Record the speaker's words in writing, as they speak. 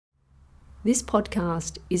This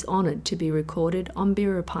podcast is honoured to be recorded on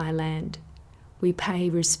Biripi land. We pay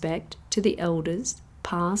respect to the elders,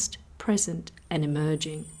 past, present and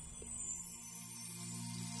emerging.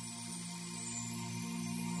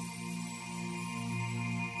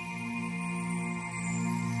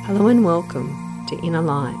 Hello and welcome to Inner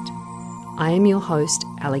Light. I am your host,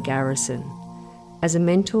 Ali Garrison. As a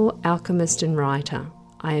mentor, alchemist and writer,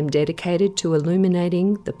 I am dedicated to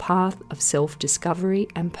illuminating the path of self-discovery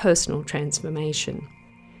and personal transformation.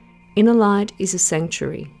 Inner Light is a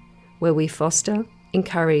sanctuary where we foster,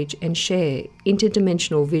 encourage and share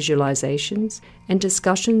interdimensional visualizations and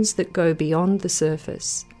discussions that go beyond the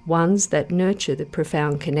surface, ones that nurture the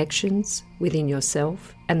profound connections within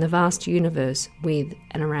yourself and the vast universe with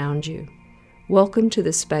and around you. Welcome to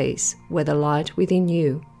the space where the light within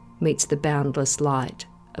you meets the boundless light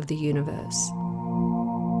of the universe.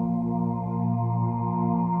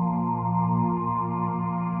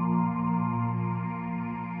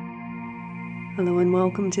 Hello and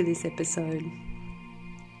welcome to this episode.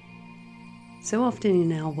 So often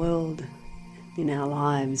in our world, in our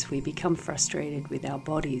lives, we become frustrated with our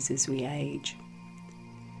bodies as we age.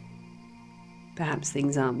 Perhaps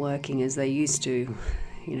things aren't working as they used to.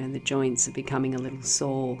 The joints are becoming a little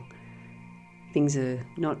sore. Things are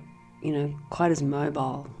not, quite as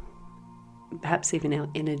mobile. Perhaps even our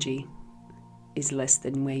energy is less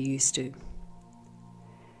than we're used to.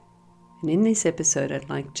 And in this episode,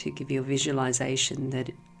 I'd like to give you a visualization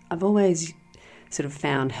that I've always sort of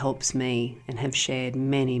found helps me and have shared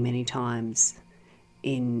many, many times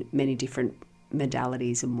in many different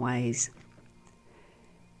modalities and ways.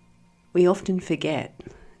 We often forget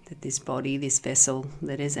that this body, this vessel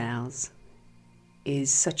that is ours,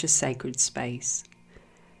 is such a sacred space.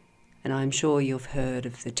 And I'm sure you've heard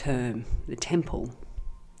of the term, the temple.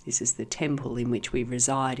 This is the temple in which we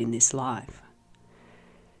reside in this life.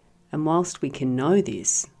 And whilst we can know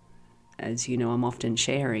this, as you know I'm often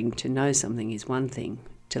sharing, to know something is one thing,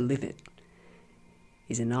 to live it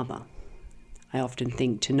is another. I often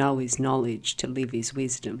think to know is knowledge, to live is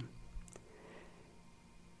wisdom.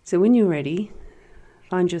 So when you're ready,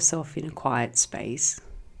 find yourself in a quiet space,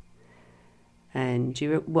 and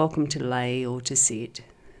you're welcome to lay or to sit.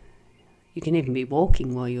 You can even be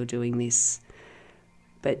walking while you're doing this,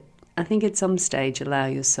 but I think at some stage allow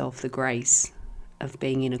yourself the grace of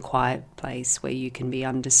being in a quiet place where you can be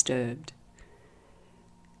undisturbed.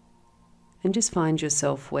 And just find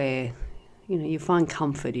yourself where, you find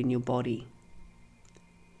comfort in your body.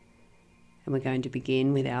 And we're going to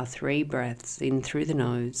begin with our 3 breaths in through the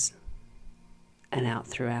nose and out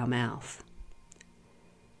through our mouth.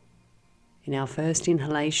 In our first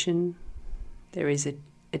inhalation, there is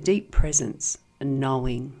a deep presence, a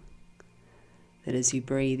knowing that as you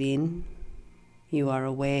breathe in, you are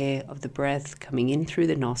aware of the breath coming in through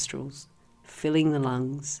the nostrils, filling the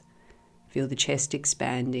lungs. Feel the chest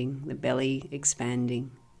expanding, the belly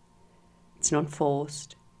expanding. It's not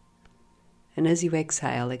forced. And as you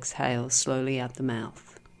exhale, exhale slowly out the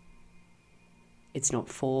mouth. It's not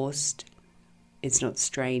forced. It's not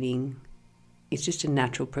straining. It's just a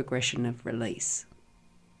natural progression of release.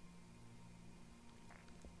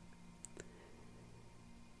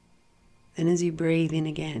 And as you breathe in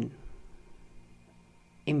again,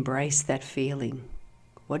 embrace that feeling.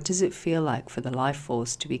 What does it feel like for the life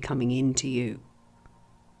force to be coming into you?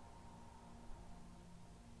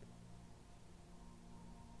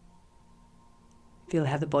 Feel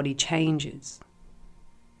how the body changes.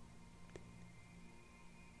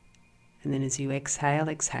 And then as you exhale,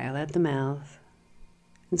 exhale out the mouth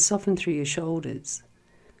and soften through your shoulders,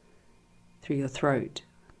 through your throat,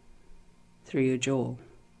 through your jaw.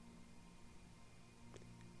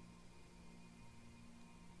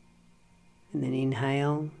 And then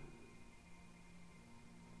inhale.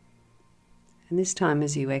 And this time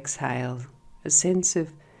as you exhale, a sense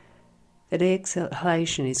of that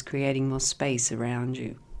exhalation is creating more space around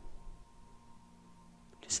you.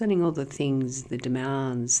 Just letting all the things, the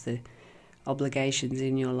demands, the obligations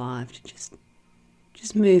in your life to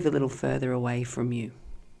just move a little further away from you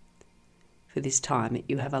for this time that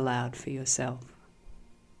you have allowed for yourself.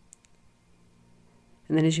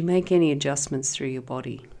 And then as you make any adjustments through your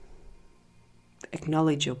body,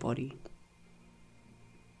 acknowledge your body.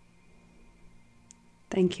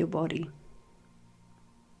 Thank your body.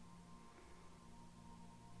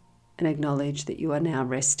 And acknowledge that you are now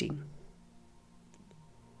resting.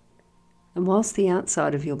 And whilst the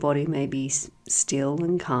outside of your body may be still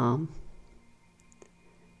and calm,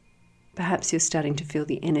 perhaps you're starting to feel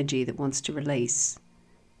the energy that wants to release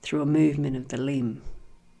through a movement of the limb.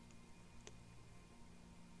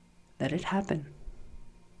 Let it happen.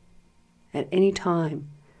 At any time,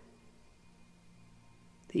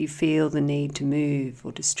 that you feel the need to move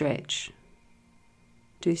or to stretch,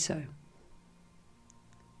 do so.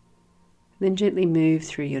 Then gently move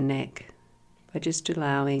through your neck by just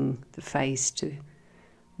allowing the face to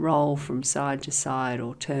roll from side to side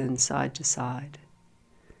or turn side to side.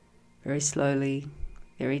 Very slowly,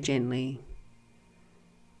 very gently,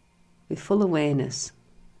 with full awareness,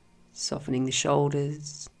 softening the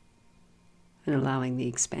shoulders and allowing the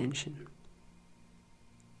expansion.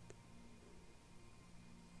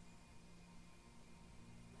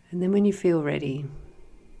 And then when you feel ready,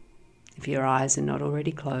 if your eyes are not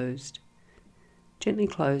already closed, gently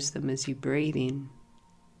close them as you breathe in.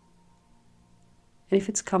 And if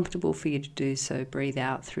it's comfortable for you to do so, breathe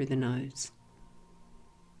out through the nose.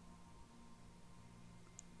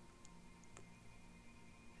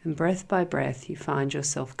 And breath by breath, you find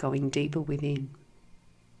yourself going deeper within,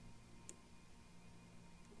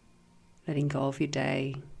 letting go of your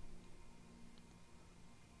day,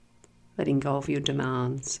 letting go of your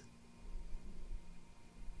demands,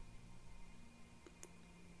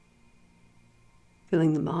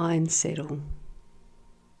 feeling the mind settle.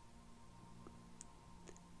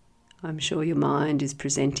 I'm sure your mind is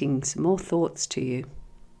presenting some more thoughts to you.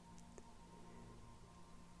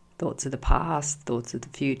 Thoughts of the past, thoughts of the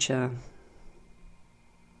future.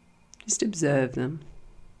 Just observe them.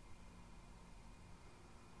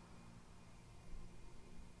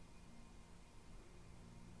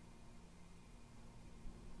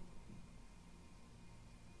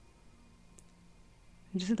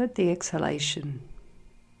 And just let the exhalation,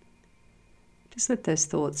 just let those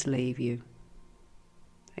thoughts leave you.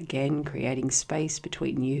 Again, creating space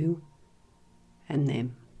between you and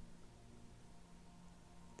them.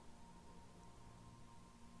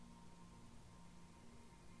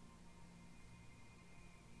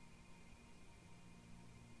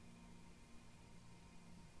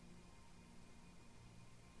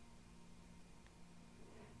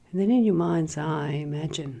 And then in your mind's eye,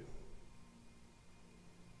 imagine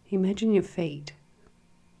your feet.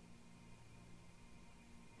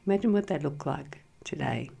 Imagine what they look like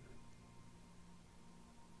today.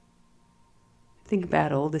 Think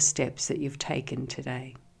about all the steps that you've taken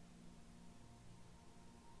today.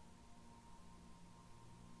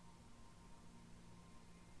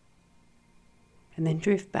 And then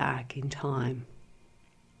drift back in time,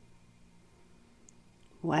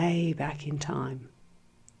 way back in time.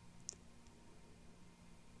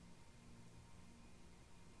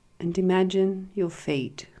 And imagine your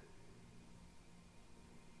feet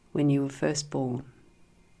when you were first born.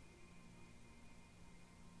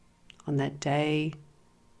 On that day,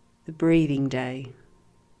 the breathing day,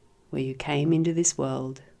 where you came into this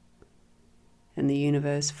world and the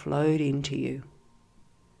universe flowed into you.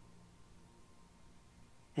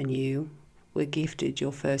 And you were gifted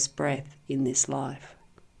your first breath in this life.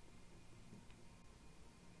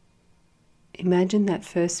 Imagine that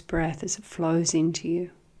first breath as it flows into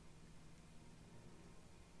you,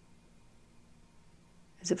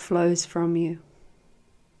 as it flows from you.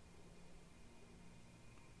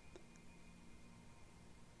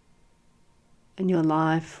 And your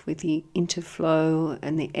life with the interflow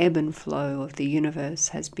and the ebb and flow of the universe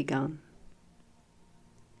has begun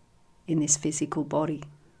in this physical body.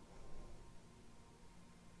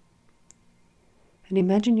 And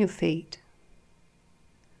imagine your feet,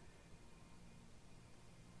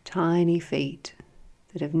 tiny feet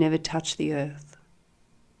that have never touched the earth.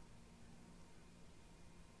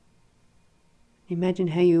 Imagine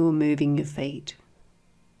how you were moving your feet.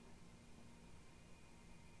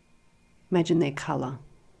 Imagine their colour,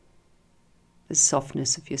 the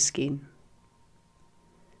softness of your skin,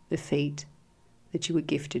 the feet that you were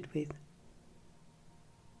gifted with.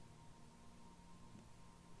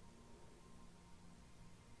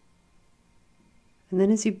 And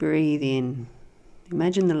then as you breathe in,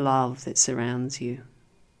 imagine the love that surrounds you,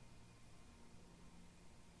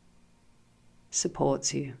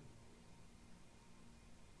 supports you,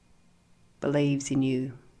 believes in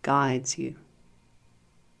you, guides you.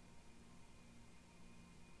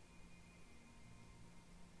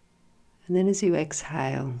 And then as you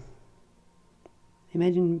exhale,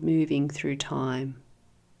 imagine moving through time.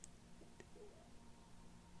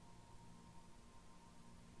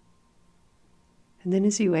 And then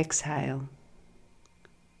as you exhale,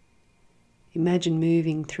 imagine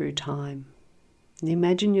moving through time. And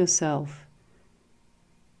imagine yourself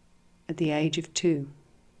at the age of 2.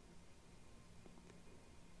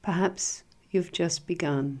 Perhaps you've just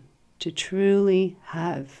begun to truly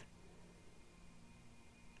have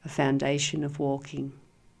a foundation of walking,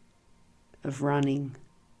 of running,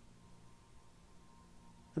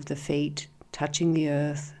 of the feet touching the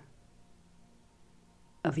earth,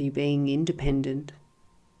 of you being independent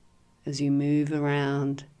as you move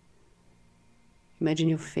around. Imagine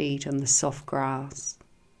your feet on the soft grass.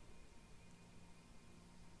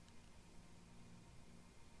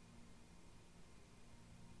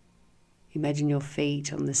 Imagine your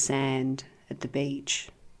feet on the sand at the beach.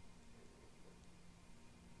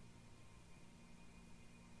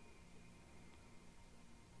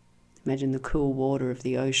 Imagine the cool water of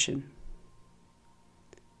the ocean.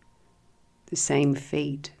 The same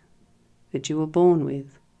feet that you were born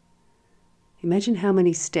with. Imagine how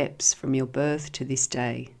many steps from your birth to this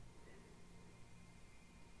day.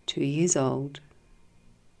 2 years old.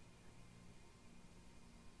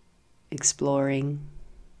 Exploring.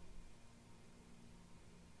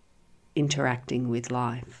 Interacting with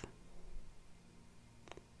life.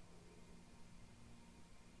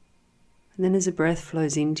 And then as the breath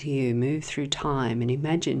flows into you, move through time and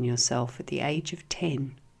imagine yourself at the age of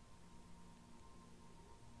 10.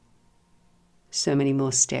 So many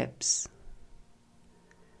more steps.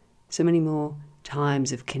 So many more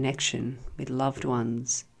times of connection with loved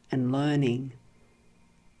ones and learning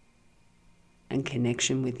and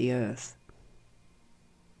connection with the earth.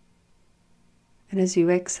 And as you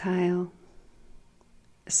exhale,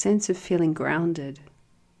 a sense of feeling grounded,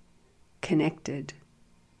 connected.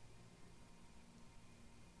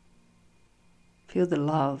 Feel the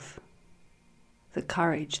love, the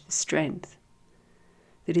courage, the strength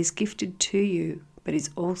that is gifted to you but is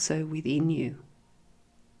also within you.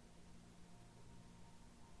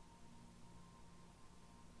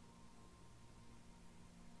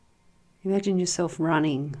 Imagine yourself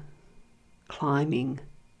running, climbing,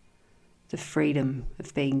 the freedom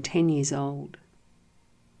of being 10 years old.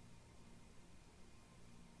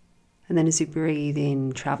 And then as you breathe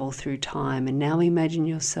in, travel through time, and now imagine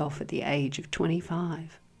yourself at the age of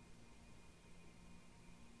 25.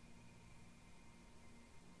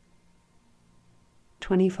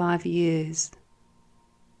 "25 years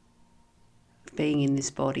of being in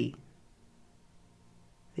this body,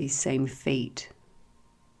 these same feet,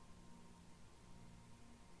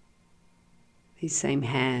 these same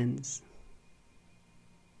hands,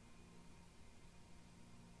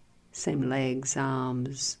 same legs,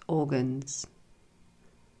 arms, organs.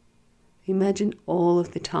 Imagine all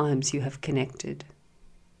of the times you have connected,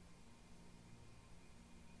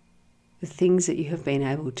 the things that you have been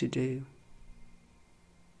able to do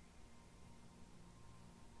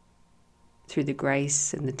through the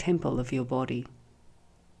grace and the temple of your body.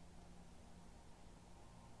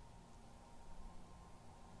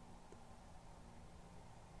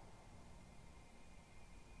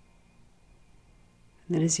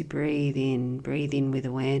 And then as you breathe in with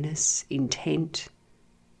awareness, intent,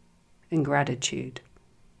 and gratitude.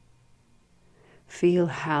 Feel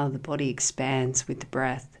how the body expands with the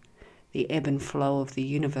breath, the ebb and flow of the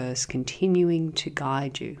universe continuing to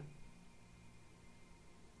guide you.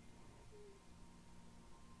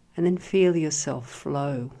 And then feel yourself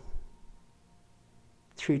flow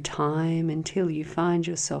through time until you find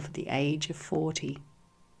yourself at the age of 40.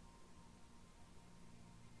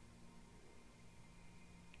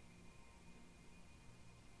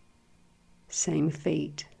 Same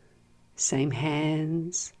feet, same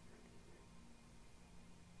hands.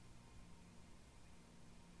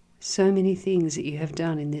 So many things that you have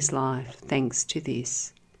done in this life thanks to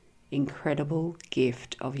this incredible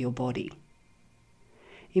gift of your body.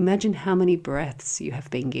 Imagine how many breaths you have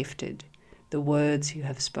been gifted, the words you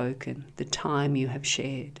have spoken, the time you have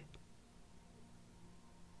shared.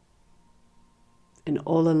 And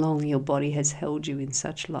all along your body has held you in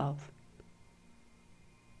such love.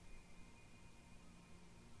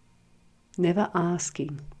 Never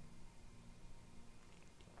asking.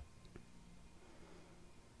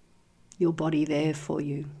 Your body there for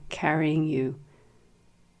you, carrying you.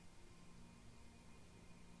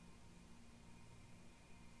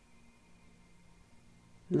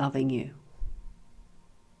 Loving you.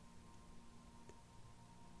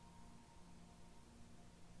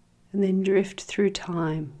 And then drift through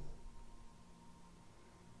time.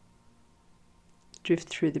 Drift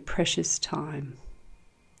through the precious time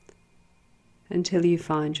until you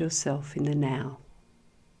find yourself in the now.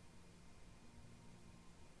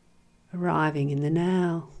 Arriving in the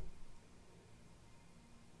now,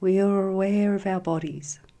 we are aware of our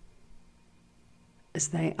bodies as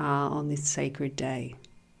they are on this sacred day.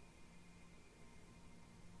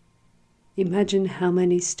 Imagine how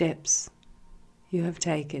many steps you have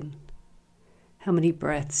taken, how many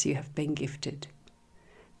breaths you have been gifted,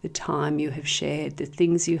 the time you have shared, the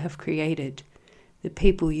things you have created, the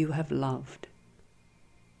people you have loved,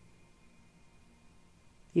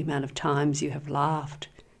 the amount of times you have laughed,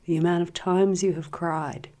 the amount of times you have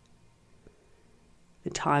cried, the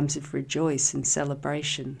times of rejoice and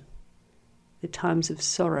celebration, the times of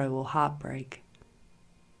sorrow or heartbreak.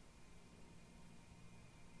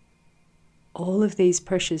 All of these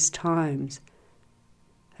precious times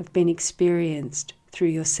have been experienced through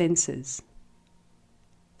your senses,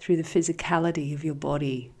 through the physicality of your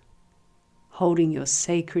body, holding your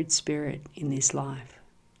sacred spirit in this life.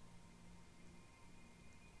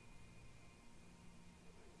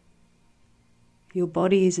 Your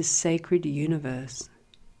body is a sacred universe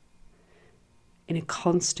in a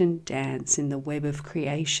constant dance in the web of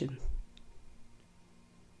creation.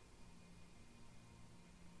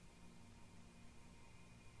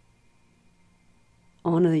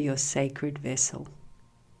 Honor your sacred vessel,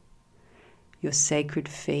 your sacred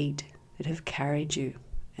feet that have carried you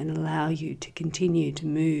and allow you to continue to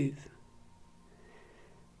move,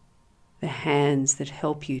 the hands that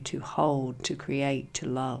help you to hold, to create, to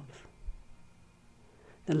love,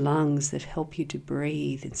 the lungs that help you to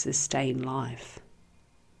breathe and sustain life.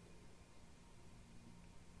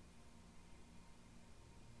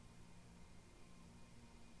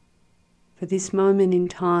 For this moment in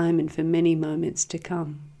time and for many moments to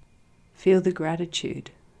come, feel the gratitude.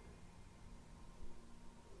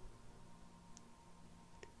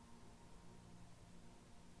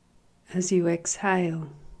 As you exhale,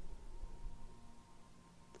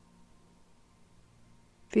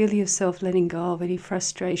 feel yourself letting go of any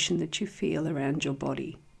frustration that you feel around your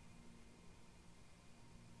body.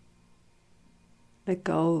 Let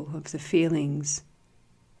go of the feelings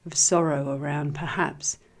of sorrow around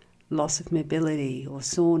perhaps loss of mobility or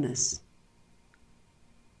soreness.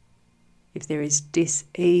 If there is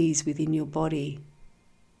dis-ease within your body,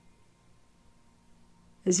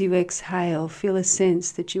 as you exhale, feel a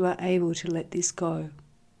sense that you are able to let this go.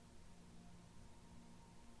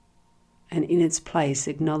 And in its place,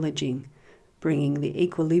 acknowledging, bringing the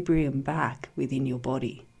equilibrium back within your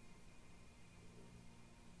body.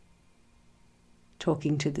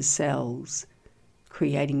 Talking to the cells,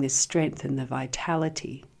 creating the strength and the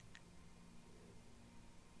vitality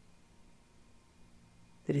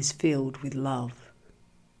that is filled with love.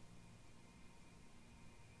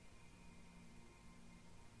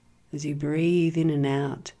 As you breathe in and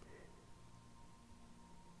out,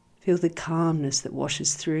 feel the calmness that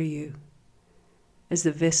washes through you as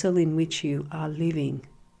the vessel in which you are living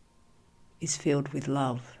is filled with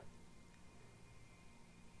love.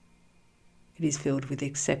 It is filled with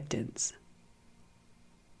acceptance.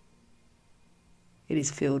 It is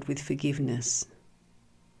filled with forgiveness.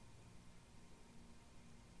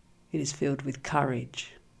 It is filled with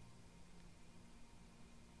courage.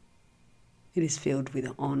 It is filled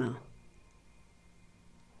with honor.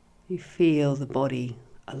 You feel the body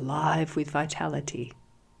alive with vitality,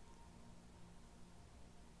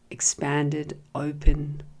 expanded,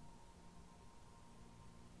 open,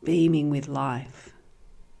 beaming with life.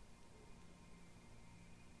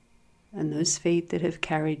 And those feet that have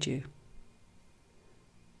carried you,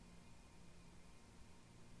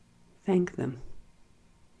 thank them.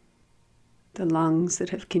 The lungs that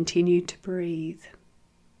have continued to breathe,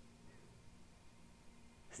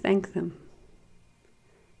 thank them.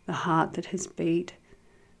 The heart that has beat,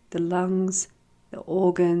 the lungs, the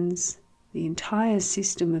organs, the entire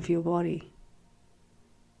system of your body.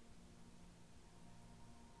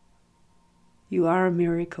 You are a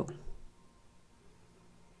miracle.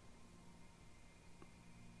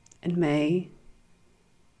 And may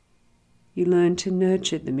you learn to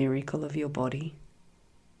nurture the miracle of your body,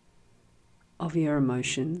 of your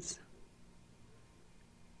emotions,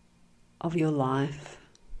 of your life,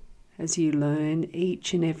 as you learn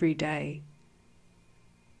each and every day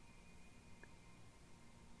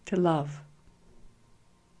to love,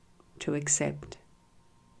 to accept,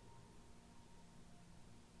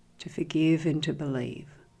 to forgive and to believe.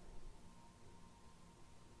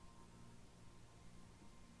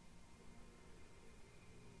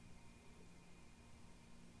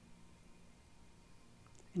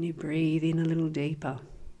 And you breathe in a little deeper.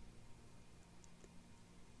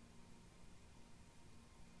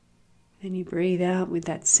 And you breathe out with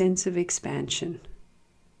that sense of expansion.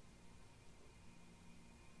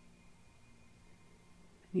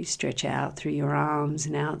 You stretch out through your arms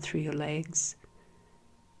and out through your legs.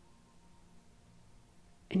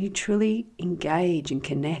 And you truly engage and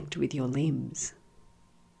connect with your limbs.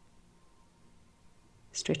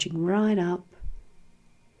 Stretching right up,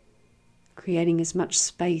 creating as much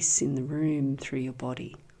space in the room through your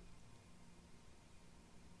body.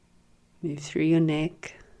 Move through your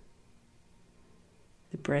neck.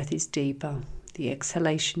 The breath is deeper, the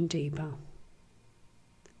exhalation deeper.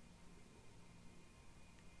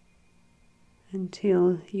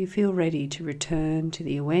 until you feel ready to return to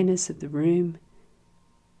the awareness of the room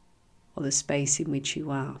or the space in which you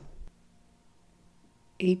are.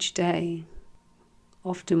 Each day,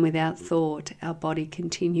 often without thought, our body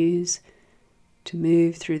continues to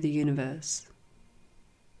move through the universe.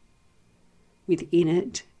 Within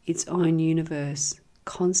it, its own universe,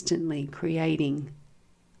 constantly creating.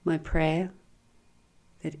 My prayer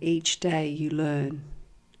that each day you learn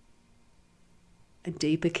a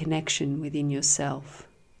deeper connection within yourself,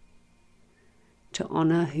 to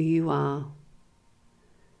honour who you are,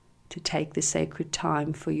 to take the sacred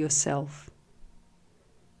time for yourself,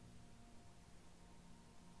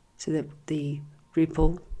 so that the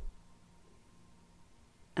ripple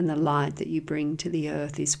and the light that you bring to the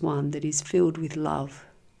earth is one that is filled with love,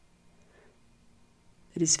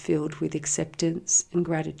 that is filled with acceptance and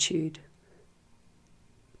gratitude,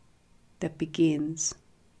 that begins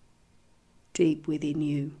deep within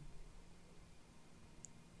you.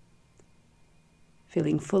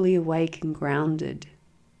 Feeling fully awake and grounded.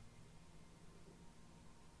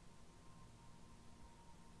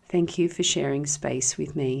 Thank you for sharing space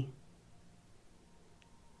with me.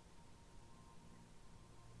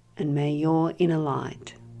 And may your inner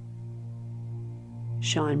light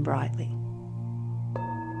shine brightly.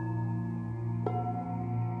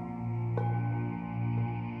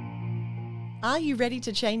 Are you ready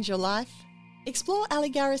to change your life? Explore Ali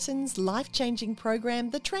Garrison's life-changing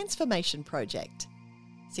program, The Transformation Project.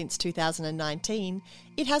 Since 2019,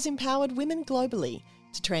 it has empowered women globally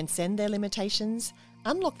to transcend their limitations,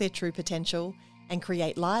 unlock their true potential, and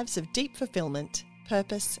create lives of deep fulfillment,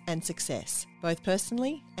 purpose, and success, both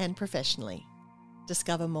personally and professionally.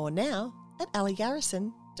 Discover more now at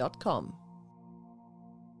aligarrison.com.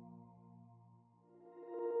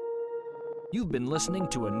 You've been listening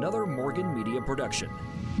to another Morgan Media production.